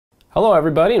Hello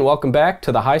everybody and welcome back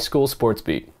to the High School Sports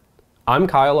Beat. I'm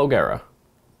Kyle O'Gara.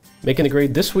 Making the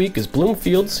grade this week is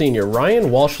Bloomfield senior Ryan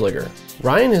Wollschleger.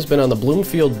 Ryan has been on the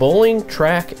Bloomfield bowling,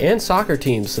 track, and soccer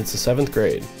teams since the 7th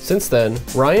grade. Since then,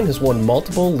 Ryan has won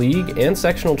multiple league and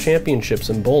sectional championships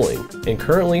in bowling and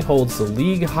currently holds the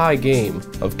league high game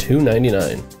of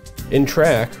 $2.99. In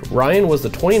track, Ryan was the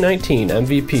 2019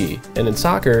 MVP, and in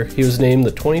soccer, he was named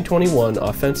the 2021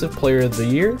 Offensive Player of the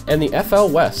Year and the FL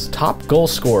West Top Goal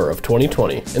Scorer of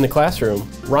 2020. In the classroom,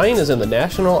 Ryan is in the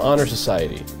National Honor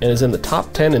Society and is in the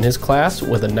top 10 in his class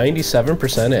with a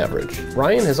 97% average.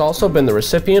 Ryan has also been the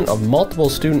recipient of multiple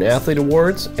Student Athlete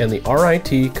Awards and the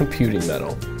RIT Computing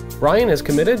Medal. Ryan is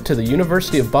committed to the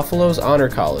University of Buffalo's Honor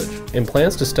College and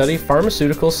plans to study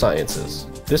Pharmaceutical Sciences.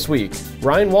 This week,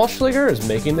 Ryan Wollschleger is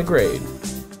making the grade.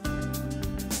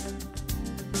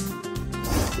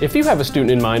 If you have a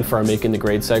student in mind for our Making the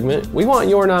Grade segment, we want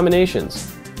your nominations.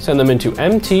 Send them into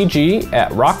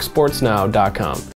mtg@rocksportsnow.com.